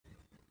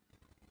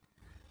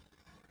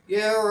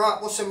Yeah,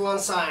 alright, what's everyone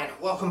saying?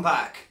 Welcome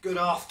back. Good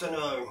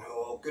afternoon,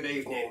 or good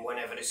evening,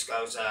 whenever this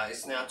goes out.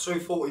 It's now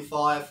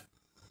 2:45.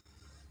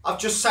 I've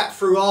just sat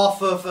through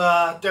half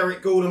of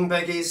Derek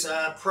Gordon-Beggie's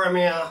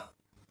premiere.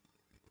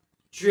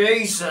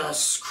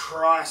 Jesus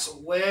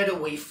Christ, where do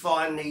we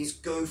find these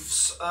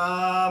goofs?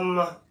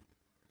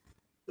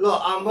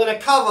 Look, I'm going to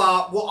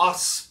cover what I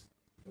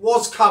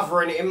was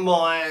covering in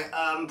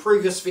my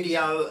previous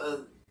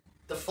video.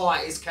 The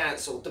fight is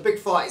cancelled. The big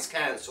fight is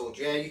cancelled,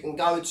 yeah? You can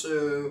go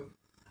to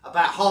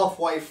about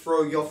halfway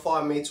through, you'll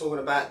find me talking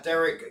about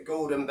Derek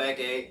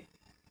Gordon-Beggie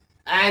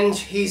and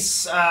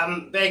his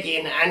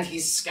begging and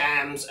his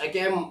scams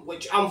again,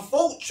 which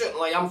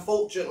unfortunately,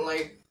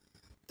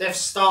 they've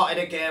started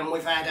again.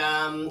 We've had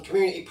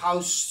community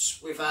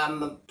posts with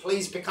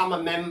please become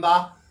a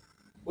member.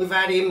 We've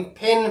had him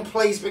pin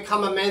please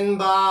become a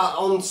member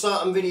on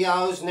certain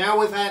videos. Now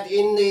we've had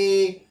in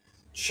the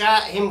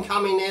chat him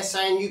coming there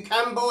saying you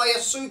can buy a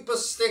super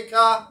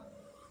sticker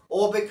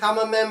or become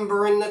a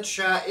member in the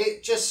chat.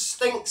 It just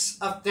stinks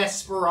of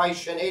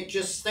desperation. It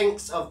just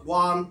stinks of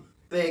one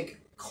big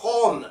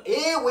con.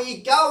 Here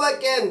we go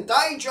again.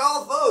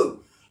 Deja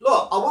vu.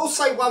 Look, I will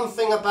say one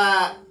thing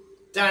about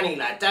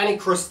Danny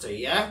Christie,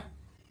 yeah?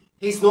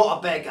 He's not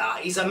a beggar.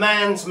 He's a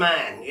man's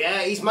man,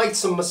 yeah? He's made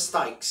some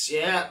mistakes,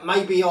 yeah?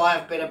 Maybe I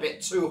have been a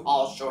bit too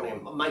harsh on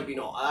him, but maybe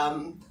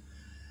not.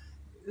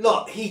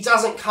 Look, he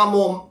doesn't come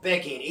on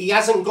begging. He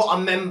hasn't got a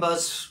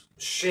members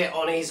shit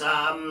on his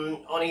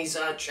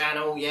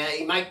channel, yeah?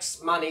 He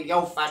makes money the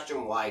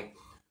old-fashioned way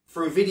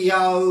through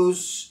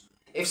videos.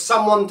 If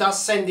someone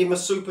does send him a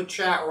super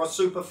chat or a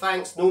super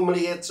thanks,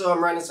 normally he'll turn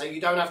around and say,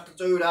 you don't have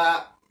to do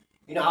that.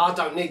 You know, I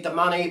don't need the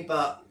money,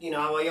 but, you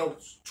know, he'll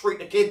treat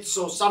the kids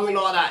or something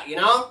like that, you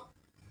know?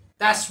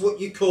 That's what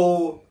you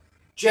call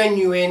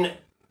genuine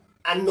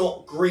and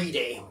not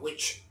greedy,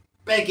 which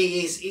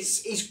Beggie is.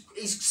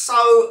 He's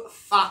so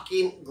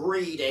fucking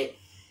greedy.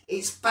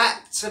 It's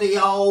back to the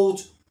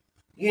old,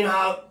 you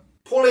know,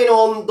 pulling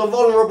on the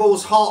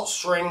vulnerable's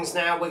heartstrings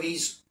now with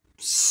his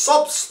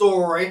sob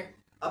story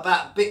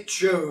about Big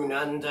June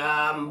and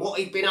what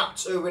he'd been up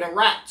to with the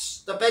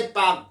rats, the bed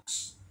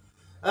bugs.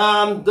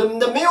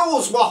 The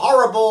meals were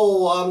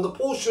horrible, the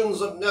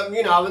portions of,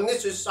 you know, and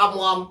this is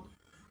someone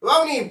who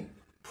only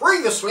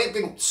previously had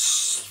been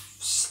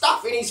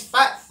stuffing his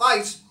fat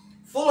face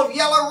full of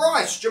yellow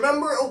rice. Do you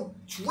remember it all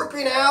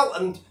dripping out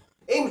and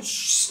him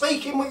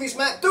speaking with his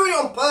mouth, doing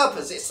it on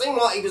purpose? It seemed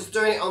like he was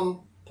doing it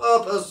on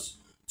purpose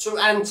to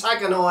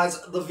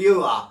antagonise the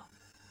viewer.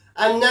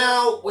 And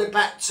now we're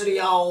back to the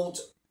old,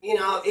 you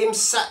know, him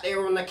sat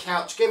there on the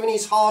couch giving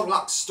his hard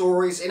luck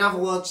stories. In other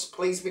words,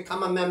 please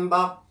become a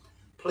member.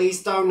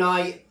 Please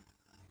donate.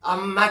 I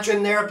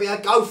imagine there'll be a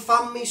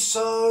GoFundMe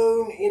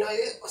soon. You know,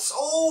 it's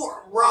all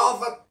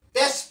rather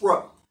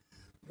desperate.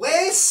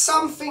 Where's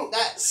something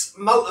that's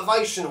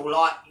motivational,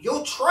 like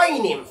you're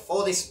training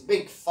for this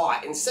big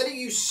fight, instead of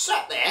you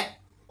sat there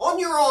on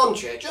your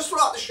armchair, just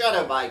like the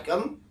Shadow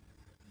Bacon,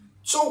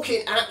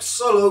 talking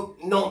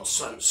absolute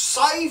nonsense.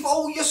 Save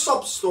all your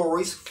sob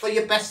stories for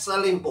your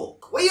best-selling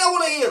book. We don't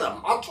want to hear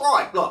them. I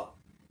tried, look.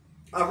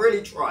 I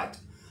really tried.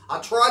 I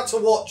tried to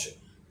watch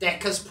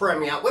Decca's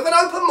premiere with an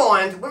open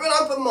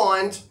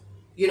mind,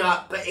 you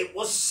know, but it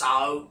was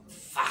so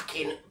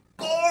fucking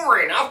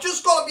boring. I've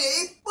just got to be,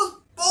 it was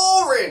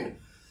boring.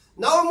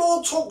 No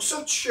more talks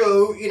of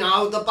Chew, you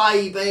know, the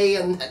baby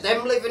and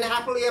them living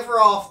happily ever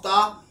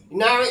after.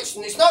 Now it's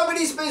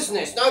nobody's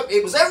business. No,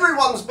 it was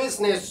everyone's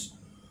business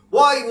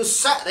while he was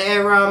sat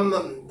there,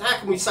 how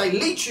can we say,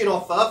 leeching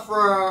off her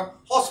for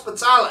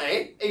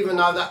hospitality, even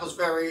though that was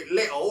very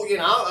little, you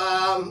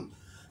know.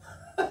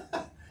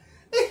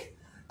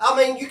 I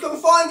mean, you can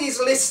find these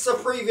lists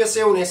of previous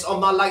illness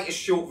on my latest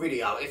short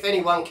video, if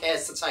anyone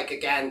cares to take a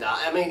gander.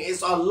 I mean,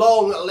 it's a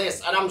long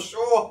list, and I'm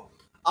sure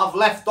I've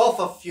left off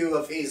a few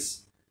of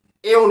his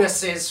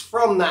illnesses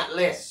from that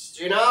list,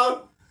 you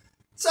know?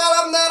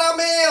 Tell him that I'm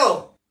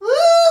ill.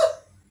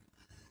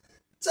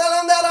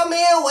 Tell him that I'm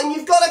ill, and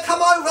you've got to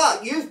come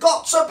over. You've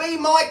got to be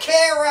my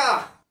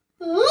carer.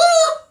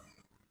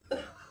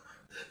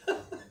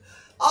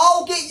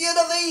 I'll get you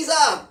the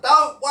visa.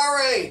 Don't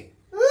worry.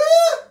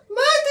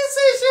 My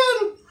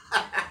decision.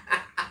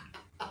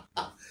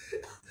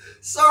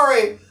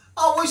 Sorry,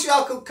 I wish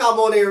I could come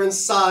on here and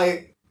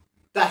say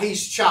that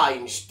he's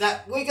changed,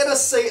 that we're going to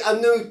see a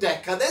new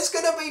Decca. There's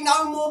going to be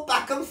no more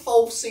back and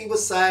forths, he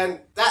was saying.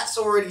 That's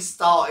already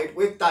started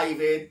with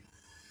David.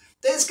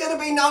 There's going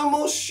to be no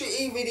more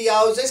shitty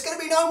videos. There's going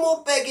to be no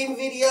more begging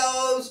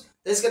videos.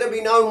 There's going to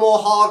be no more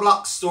hard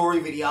luck story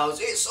videos.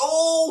 It's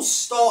all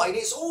started.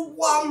 It's all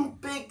one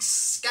big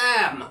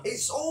scam.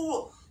 It's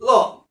all,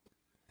 look,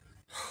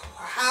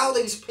 how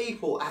these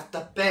people have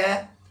the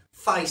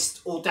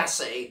bare-faced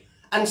audacity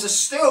and there's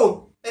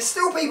still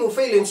people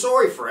feeling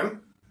sorry for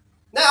him.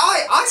 Now,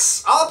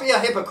 I'll be a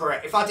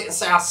hypocrite if I didn't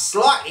say I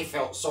slightly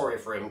felt sorry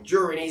for him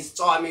during his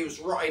time he was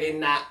rotting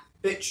in that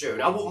bit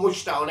tune. I wouldn't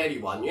wish that on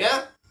anyone,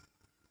 yeah?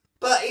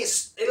 But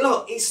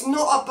look, it's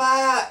not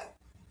about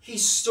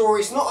his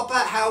story. It's not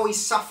about how he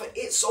suffered.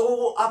 It's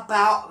all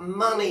about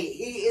money.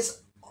 He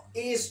is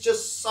He is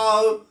just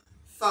so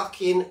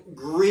fucking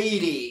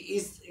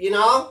greedy. You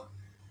know?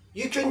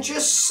 You can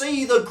just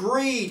see the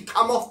greed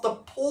come off the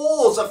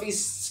pores of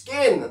his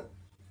skin.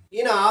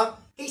 You know?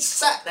 He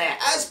sat there,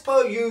 as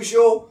per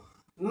usual,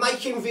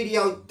 making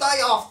video day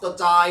after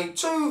day,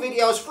 2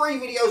 videos, 3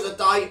 videos a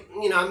day,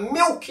 you know,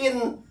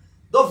 milking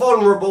the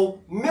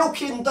vulnerable,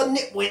 milking the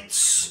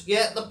nitwits,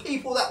 yeah, the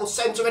people that will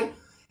send to him.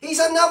 He's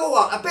another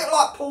one, a bit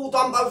like Paul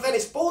Dumbo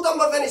Venice. Paul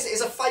Dumbo Venice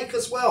is a fake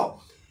as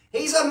well.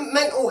 He's a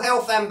mental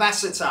health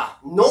ambassador,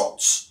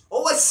 not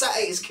always sat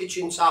at his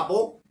kitchen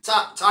table,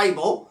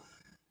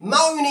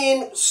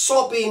 moaning,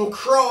 sobbing,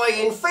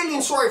 crying,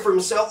 feeling sorry for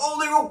himself. Oh,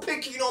 they're all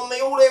picking on me.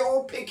 Oh, they're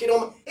all picking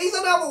on me. He's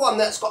another one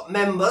that's got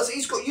members.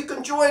 You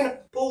can join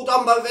Paul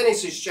Dumbo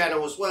Venice's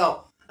channel as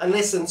well and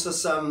listen to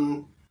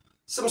some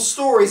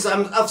stories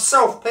of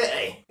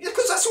self-pity.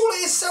 Because that's all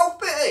it is,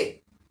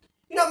 self-pity.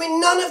 You know what I mean?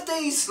 None of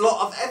these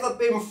lot have ever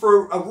been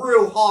through a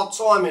real hard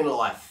time in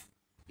life.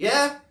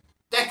 Yeah?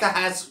 Decca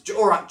has,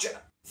 alright,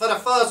 for the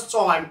first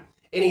time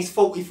in his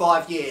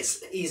 45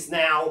 years, he's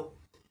now,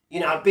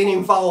 you know, been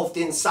involved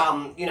in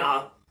some, you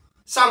know,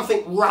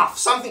 something rough,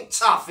 something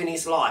tough in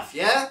his life,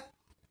 yeah?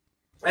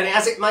 And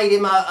has it made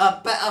him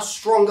a better,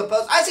 stronger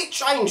person? Has it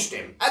changed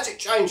him? Has it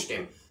changed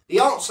him? The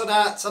answer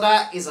to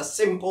that is a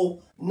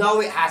simple no,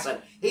 it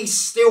hasn't. He's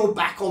still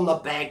back on the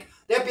beg.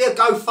 There'll be a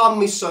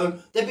GoFundMe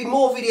soon. There'll be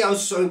more videos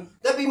soon.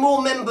 There'll be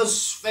more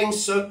members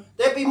things soon.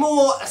 There'll be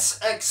more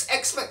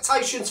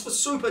expectations for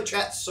Super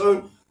Chats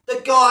soon.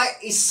 The guy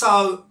is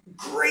so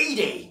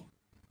greedy.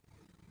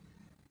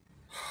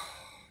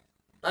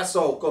 That's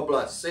all. God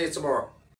bless. See you tomorrow.